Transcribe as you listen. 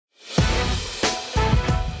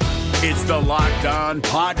It's the Locked On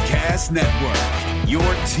Podcast Network, your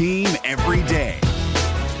team every day.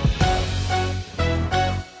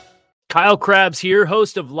 Kyle Krabs here,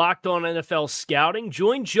 host of Locked On NFL Scouting.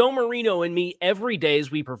 Join Joe Marino and me every day as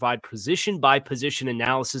we provide position-by-position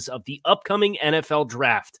analysis of the upcoming NFL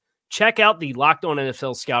Draft. Check out the Locked On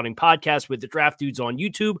NFL Scouting podcast with the Draft Dudes on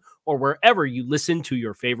YouTube or wherever you listen to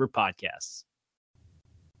your favorite podcasts.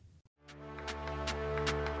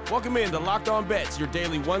 Welcome in to Locked On Bets, your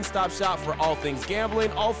daily one-stop shop for all things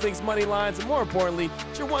gambling, all things money lines, and more importantly,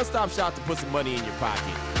 it's your one-stop shop to put some money in your pocket.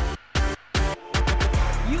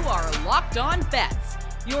 You are Locked On Bets,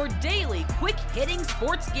 your daily quick-hitting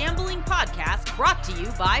sports gambling podcast brought to you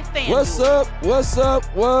by FanDuel.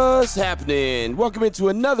 What's happening? Welcome into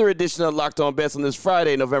another edition of Locked On Bets on this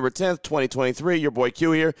Friday, November 10th, 2023. Your boy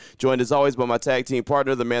Q here, joined as always by my tag team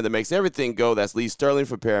partner, the man that makes everything go. That's Lee Sterling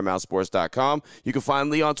from ParamountSports.com. You can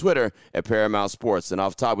find Lee on Twitter at Paramount Sports. And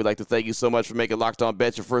off top, we'd like to thank you so much for making Locked On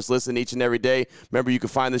Bets your first listen each and every day. Remember, you can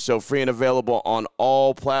find the show free and available on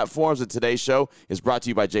all platforms. And today's show is brought to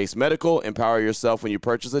you by Jace Medical. Empower yourself when you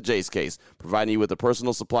purchase a Jace case, providing you with a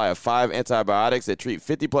personal supply of 5 antibiotics that treat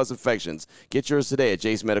 50-plus infections. Get yours today at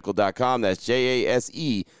JaceMedical.com. That's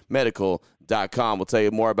J-A-S-E Medical.com. We'll tell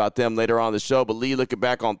you more about them later on in the show. But Lee, looking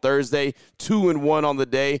back on Thursday, 2-1 on the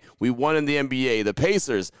day. We won in the NBA. The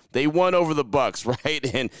Pacers, they won over the Bucks,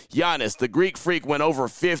 right? And Giannis, the Greek freak, went over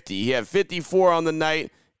 50. He had 54 on the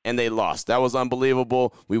night, and they lost. That was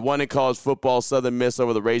unbelievable. We won in college football, Southern Miss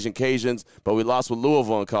over the Raging Cajuns, but we lost with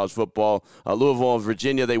Louisville in college football. Louisville and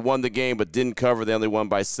Virginia, they won the game but didn't cover. They only won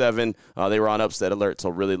by 7. They were on upset alert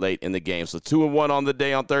till really late in the game. So 2-1 on the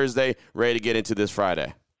day on Thursday, ready to get into this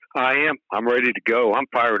Friday. I am. I'm ready to go. I'm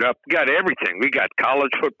fired up. We got everything. We got college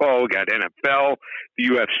football. We got NFL. The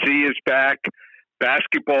UFC is back.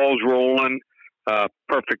 Basketball's rolling.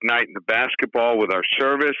 Perfect night in the basketball with our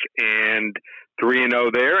service and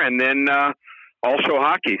 3-0 there, and then also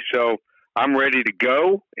hockey. So I'm ready to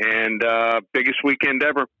go, and biggest weekend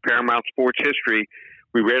ever, Paramount Sports history.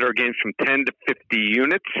 We rate our games from 10 to 50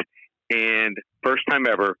 units, and first time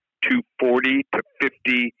ever, 240 to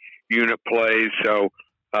 50 unit plays. So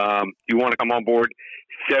you want to come on board,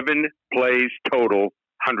 7 plays total,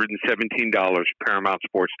 $117,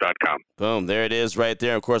 ParamountSports.com. Boom, there it is right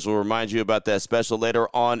there. Of course, we'll remind you about that special later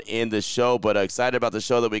on in the show, but excited about the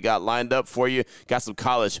show that we got lined up for you. Got some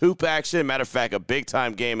college hoop action. Matter of fact, a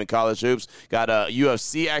big-time game in college hoops. Got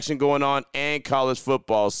UFC action going on and college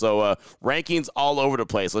football. So rankings all over the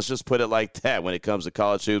place. Let's just put it like that when it comes to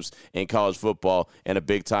college hoops and college football and a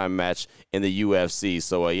big-time match in the UFC.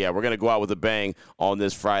 So, yeah, we're going to go out with a bang on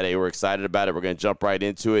this Friday. We're excited about it. We're going to jump right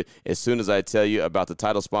into it as soon as I tell you about the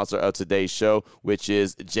title sponsor of today's show, which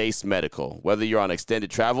is Jace Medical. Whether you're on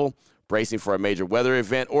extended travel, bracing for a major weather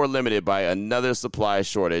event, or limited by another supply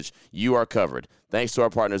shortage, you are covered. Thanks to our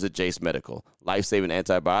partners at Jace Medical. Life-saving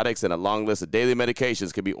antibiotics and a long list of daily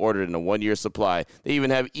medications can be ordered in a 1-year supply. They even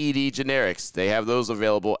have ED generics. They have those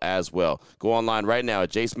available as well. Go online right now at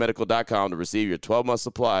jacemedical.com to receive your 12-month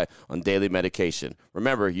supply on daily medication.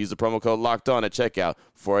 Remember, use the promo code LOCKEDON at checkout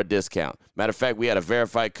for a discount. Matter of fact, we had a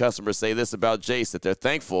verified customer say this about Jace, that they're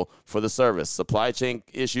thankful for the service. Supply chain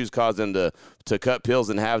issues caused them to cut pills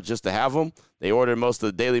in half just to have them. They ordered most of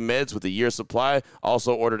the daily meds with a year's supply,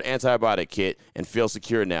 also ordered antibiotic kit, and feel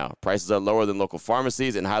secure now. Prices are lower than local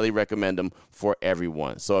pharmacies and highly recommend them for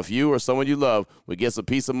everyone. So if you or someone you love would get some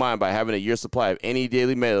peace of mind by having a year's supply of any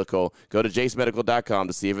daily medical, go to jacemedical.com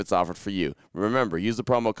to see if it's offered for you. Remember, use the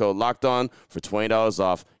promo code LOCKEDON for $20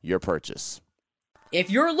 off your purchase. If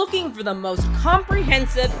you're looking for the most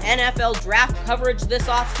comprehensive NFL draft coverage this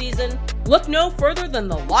offseason, look no further than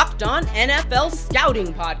the Locked On NFL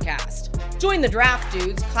Scouting Podcast. Join the Draft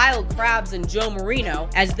Dudes, Kyle Krabs and Joe Marino,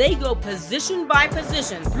 as they go position by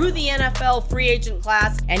position through the NFL free agent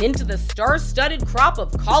class and into the star-studded crop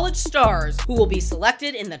of college stars who will be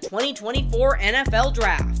selected in the 2024 NFL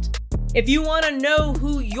Draft. If you want to know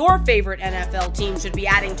who your favorite NFL team should be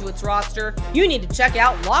adding to its roster, you need to check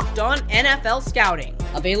out Locked On NFL Scouting,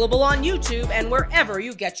 available on YouTube and wherever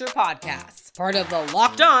you get your podcasts. Part of the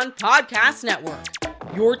Locked On Podcast Network,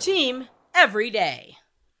 your team every day.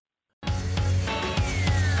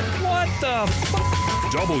 What the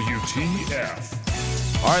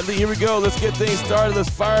WTF? All right, Lee, here we go. Let's get things started. Let's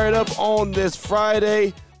fire it up on this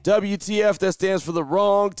Friday. WTF, that stands for the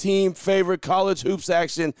wrong team favorite college hoops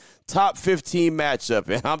action top 15 matchup.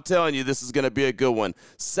 And I'm telling you, this is going to be a good one.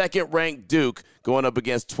 Second-ranked Duke going up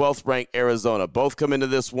against 12th-ranked Arizona. Both come into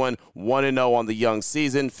this one 1-0 on the young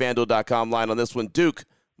season. FanDuel.com line on this one, Duke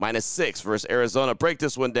 -6 versus Arizona. Break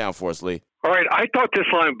this one down for us, Lee. All right, I thought this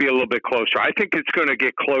line would be a little bit closer. I think it's going to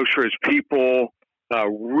get closer as people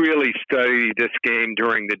really studied this game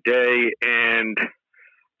during the day, and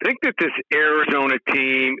I think that this Arizona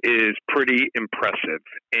team is pretty impressive.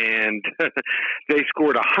 And they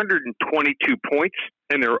scored 122 points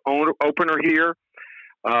in their own opener here.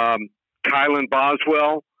 Kylan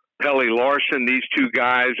Boswell, Pelle Larson, these two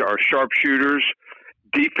guys are sharpshooters.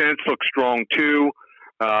 Defense looks strong too,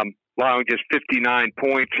 allowing just 59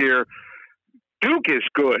 points here. Duke is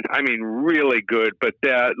good. I mean, really good, but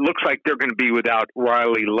looks like they're going to be without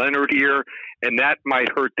Riley Leonard here, and that might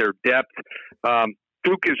hurt their depth.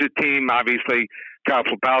 Duke is a team, obviously. Kyle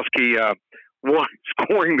Flabowski, one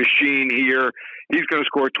scoring machine here. He's going to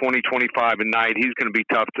score 20, 25 a night. He's going to be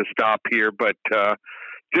tough to stop here, but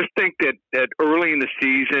just think that early in the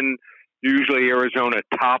season, usually Arizona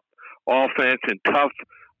top offense and tough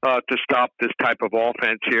to stop this type of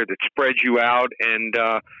offense here that spreads you out, and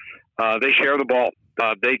they share the ball.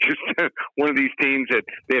 They just one of these teams that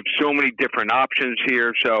they have so many different options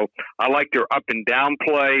here. So I like their up and down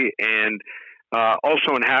play, and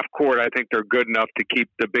also in half court, I think they're good enough to keep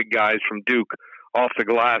the big guys from Duke off the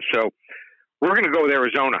glass. So we're going to go with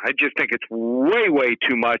Arizona. I just think it's way, way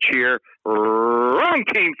too much here. Wrong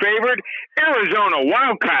team favored, Arizona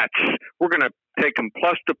Wildcats. We're going to take them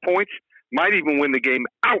plus the points. Might even win the game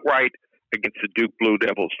outright against the Duke Blue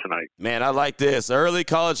Devils tonight. Man, I like this. Early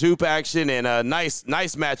college hoop action and a nice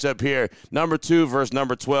matchup here. Number 2 versus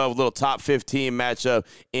number 12, little top 15 matchup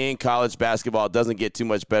in college basketball. It doesn't get too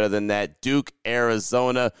much better than that. Duke,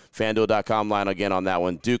 Arizona. FanDuel.com line again on that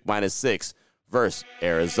one. Duke -6 versus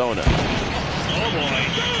Arizona. Oh,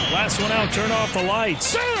 boy. Last one out. Turn off the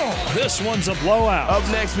lights. This one's a blowout. Up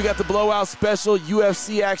next, we got the blowout special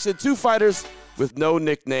UFC action. 2 fighters with no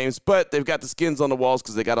nicknames, but they've got the skins on the walls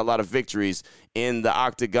because they got a lot of victories in the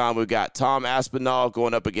octagon. We've got Tom Aspinall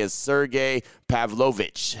going up against Sergey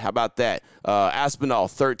Pavlovich. How about that? Aspinall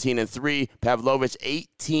 13-3, Pavlovich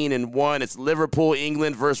 18-1. It's Liverpool,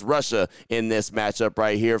 England versus Russia in this matchup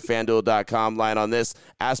right here. FanDuel.com line on this.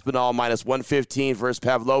 Aspinall -115 versus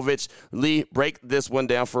Pavlovich. Lee, break this one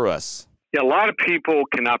down for us. Yeah, a lot of people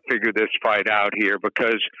cannot figure this fight out here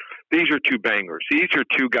because these are 2 bangers. These are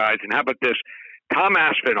 2 guys. And how about this? Tom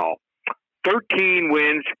Aspinall, 13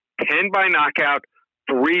 wins, 10 by knockout,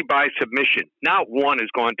 3 by submission. Not one has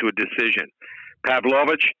gone to a decision.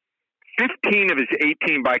 Pavlovich, 15 of his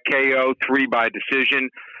 18 by KO, 3 by decision.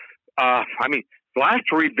 The last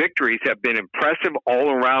 3 victories have been impressive. All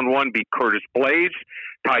around one beat Curtis Blades,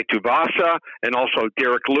 Tai Tuivasa, and also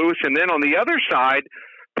Derek Lewis. And then on the other side,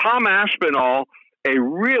 Tom Aspinall, a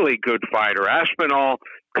really good fighter. Aspinall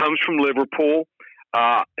comes from Liverpool.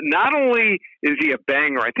 Not only is he a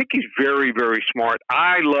banger, I think he's very, very smart.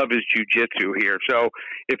 I love his jiu-jitsu here. So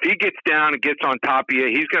if he gets down and gets on top of you,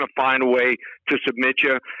 he's going to find a way to submit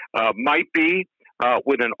you. Might be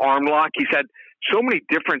with an arm lock. He's had so many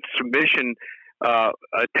different submission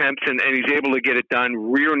attempts, and he's able to get it done.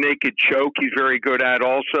 Rear naked choke he's very good at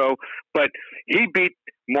also. But he beat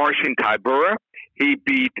Marcin Tybura. He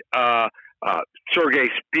beat Sergey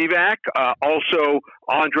Spivak, also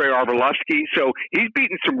Andrei Arlovsky. So he's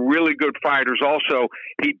beaten some really good fighters also.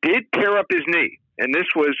 He did tear up his knee, and this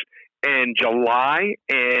was in July.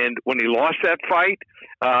 And when he lost that fight,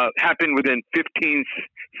 happened within 15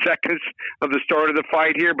 seconds of the start of the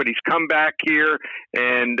fight here. But he's come back here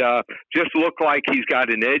and just looked like he's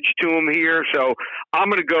got an edge to him here. So I'm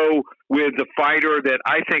going to go with the fighter that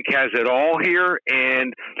I think has it all here,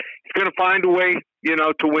 and he's going to find a way,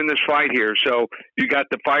 to win this fight here. So you got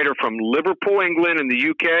the fighter from Liverpool, England, and the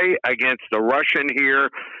UK against the Russian here.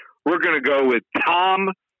 We're going to go with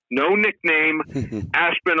Tom, no nickname,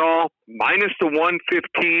 Aspinall,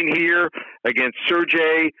 -115 here against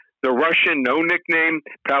Sergey, the Russian, no nickname,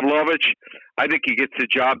 Pavlovich. I think he gets the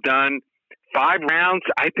job done. 5 rounds,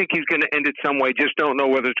 I think he's going to end it some way. Just don't know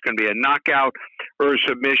whether it's going to be a knockout or a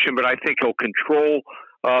submission, but I think he'll control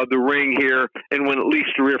the ring here and win at least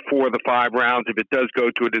 3 or 4 of the 5 rounds if it does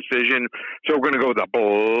go to a decision. So we're going to go with the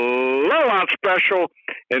blowout special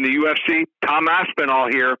in the UFC. Tom Aspinall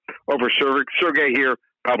here over Sergey here,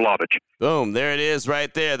 Pavlovich. Boom, there it is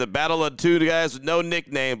right there. The battle of 2 guys with no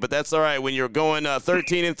nickname, but that's all right. When you're going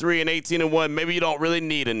 13-3 and 18-1, maybe you don't really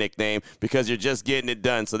need a nickname because you're just getting it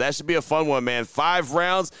done. So that should be a fun one, man. 5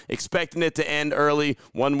 rounds, expecting it to end early,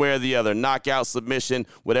 one way or the other. Knockout, submission,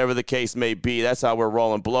 whatever the case may be. That's how we're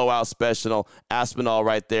rolling. Blowout special. Aspinall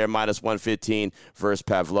right there, -115 versus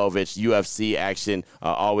Pavlovich. UFC action.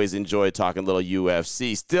 Always enjoy talking a little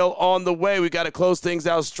UFC. Still on the way. We got to close things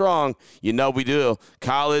out strong. You know we do.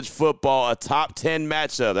 college football, a top 10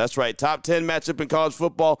 matchup. That's right, top 10 matchup in college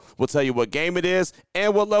football. We'll tell you what game it is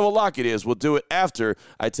and what level lock it is. We'll do it after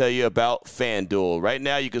I tell you about FanDuel. Right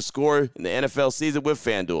now, you can score in the NFL season with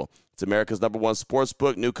FanDuel. It's America's #1 sports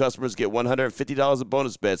book. New customers get $150 in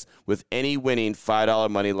bonus bets with any winning $5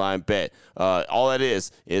 money line bet. All that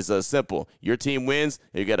is simple. Your team wins,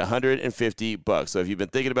 you get $150. So if you've been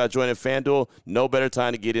thinking about joining FanDuel, no better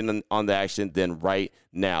time to get in on the action than right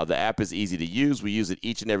now. The app is easy to use. We use it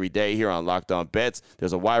each and every day here on Locked On Bets.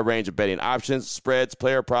 There's a wide range of betting options, spreads,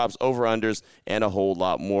 player props, over-unders, and a whole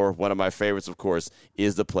lot more. One of my favorites, of course,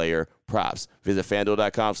 is the player props. Visit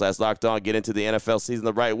FanDuel.com/LockedOn. Get into the NFL season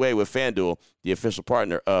the right way with FanDuel, the official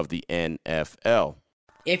partner of the NFL.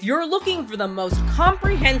 If you're looking for the most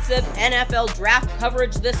comprehensive NFL draft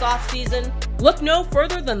coverage this offseason, look no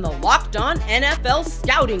further than the Locked On NFL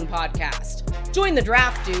Scouting Podcast. Join the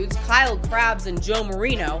draft dudes, Kyle Krabs and Joe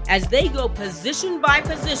Marino, as they go position by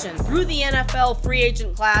position through the NFL free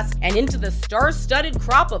agent class and into the star-studded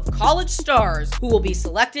crop of college stars who will be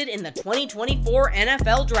selected in the 2024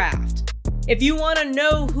 NFL Draft. If you want to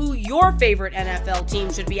know who your favorite NFL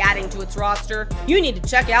team should be adding to its roster, you need to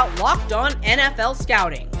check out Locked On NFL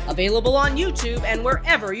Scouting, available on YouTube and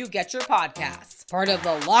wherever you get your podcasts. Part of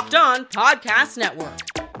the Locked On Podcast Network,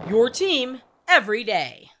 your team every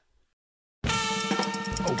day.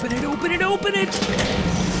 Open it, open it, open it!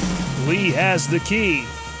 Lee has the key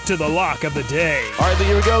to the lock of the day. All right, then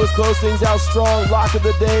here we go. Let's close things out strong. Lock of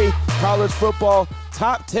the day, college football,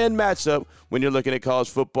 top 10 matchup. When you're looking at college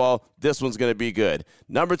football, this one's going to be good.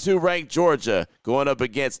 Number 2 ranked Georgia going up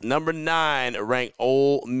against number 9 ranked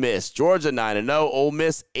Ole Miss. Georgia 9-0, Ole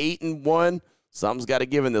Miss 8-1. Something's got to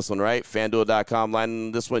give in this one, right? FanDuel.com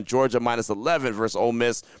line this one, Georgia -11 versus Ole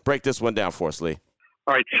Miss. Break this one down for us, Lee.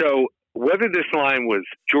 All right, so whether this line was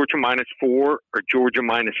Georgia -4 or Georgia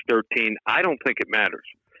 -13, I don't think it matters.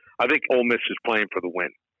 I think Ole Miss is playing for the win.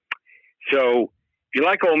 So if you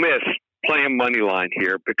like Ole Miss, play a money line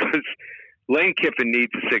here because Lane Kiffin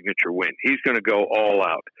needs a signature win. He's going to go all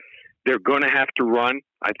out. They're going to have to run,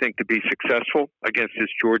 I think, to be successful against this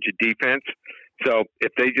Georgia defense. So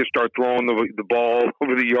if they just start throwing the ball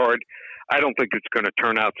over the yard, I don't think it's going to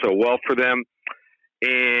turn out so well for them.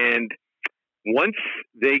 And once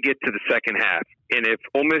they get to the second half, and if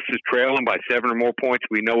Ole Miss is trailing by 7 or more points,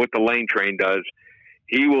 we know what the Lane train does.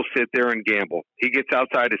 He will sit there and gamble. He gets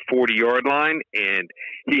outside his 40-yard line, and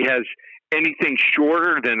he has anything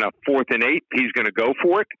shorter than a 4th and 8, he's going to go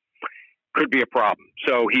for it. Could be a problem.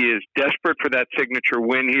 So he is desperate for that signature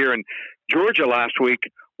win here. And Georgia last week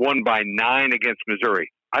won by 9 against Missouri.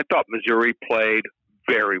 I thought Missouri played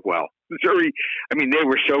very well. Missouri, I mean, they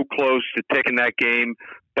were so close to taking that game,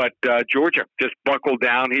 but Georgia just buckled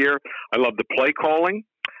down here. I love the play calling.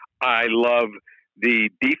 I love the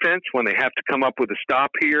defense when they have to come up with a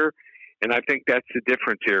stop here. And I think that's the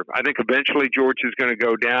difference here. I think eventually Georgia's going to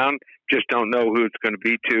go down. Just don't know who it's going to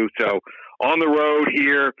be to. So on the road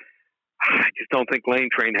here, I just don't think Lane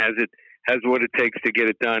Train has what it takes to get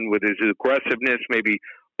it done with his aggressiveness, maybe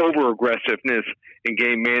over-aggressiveness in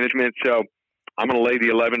game management. So I'm going to lay the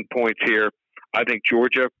 11 points here. I think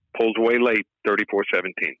Georgia pulls away late,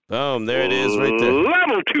 34-17. Boom, there it is right there.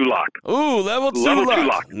 Level 2 lock. Ooh, level 2 level lock. 2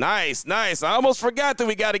 lock. Nice, nice. I almost forgot that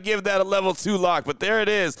we got to give that a level 2 lock, but there it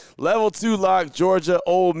is. Level 2 lock, Georgia,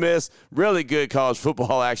 Ole Miss. Really good college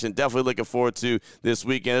football action. Definitely looking forward to this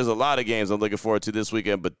weekend. There's a lot of games I'm looking forward to this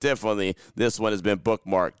weekend, but definitely this one has been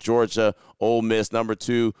bookmarked. Georgia, Ole Miss, number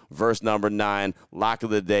 2 versus number 9. Lock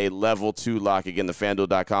of the day, level 2 lock. Again, the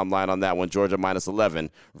FanDuel.com line on that one. Georgia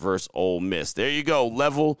 -11 versus Ole Miss. There you go,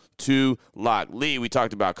 level 2 lock. Lee, we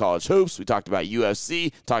talked about college hoops. We talked about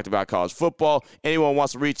UFC. Talked about college football. Anyone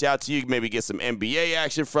wants to reach out to you, maybe get some NBA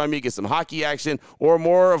action from you, get some hockey action, or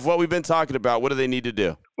more of what we've been talking about, what do they need to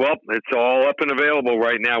do? Well, it's all up and available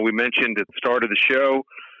right now. We mentioned at the start of the show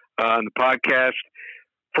on the podcast,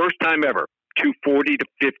 first time ever, 240 to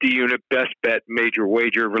 50 unit best bet major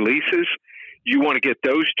wager releases. You want to get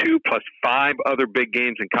those 2 plus 5 other big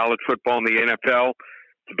games in college football in the NFL.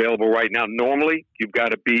 It's available right now. Normally, you've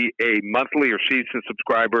got to be a monthly or season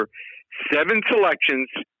subscriber. 7 selections,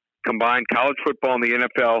 combined college football and the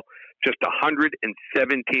NFL, just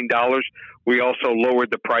 $117. We also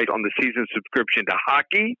lowered the price on the season subscription to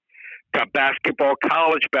hockey. Got basketball.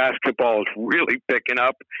 College basketball is really picking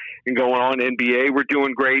up and going on. NBA, we're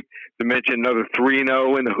doing great. To mention another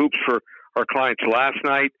 3-0 in the hoops for our clients last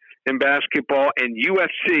night in basketball. And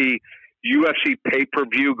UFC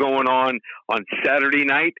pay-per-view going on Saturday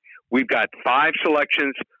night. We've got 5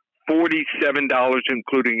 selections, $47,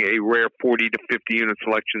 including a rare 40 to 50 unit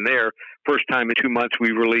selection there. First time in 2 months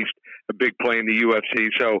we released a big play in the UFC.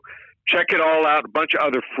 So check it all out. A bunch of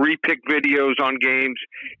other free pick videos on games.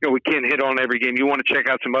 We can't hit on every game. You want to check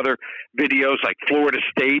out some other videos like Florida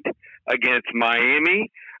State against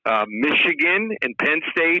Miami, Michigan, and Penn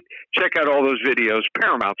State. Check out all those videos,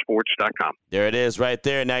 ParamountSports.com. There it is right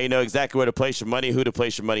there. Now you know exactly where to place your money, who to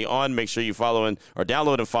place your money on. Make sure you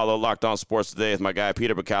download and follow Locked On Sports Today with my guy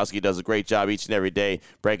Peter Bukowski. Does a great job each and every day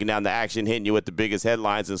breaking down the action, hitting you with the biggest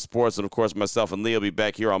headlines in sports. And, of course, myself and Lee will be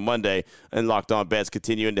back here on Monday and Locked On Bets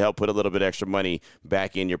continuing to help put a little bit extra money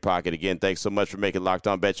back in your pocket. Again, thanks so much for making Locked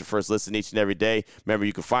On Bets your first listen each and every day. Remember,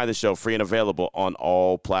 you can find the show free and available on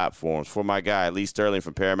all platforms. For my guy, Lee Sterling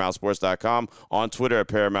from ParamountSports.com, on Twitter at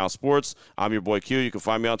Paramount Sports. I'm your boy Q. You can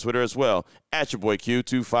find me on Twitter as well, at your boy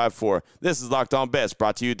Q254. This is Locked On Bets,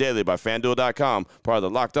 brought to you daily by FanDuel.com, part of the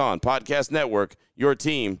Locked On Podcast Network, your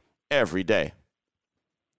team every day.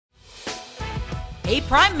 Hey,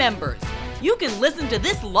 Prime members, you can listen to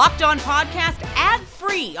this Locked On podcast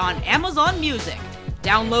ad-free on Amazon Music.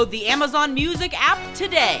 Download the Amazon Music app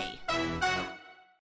today.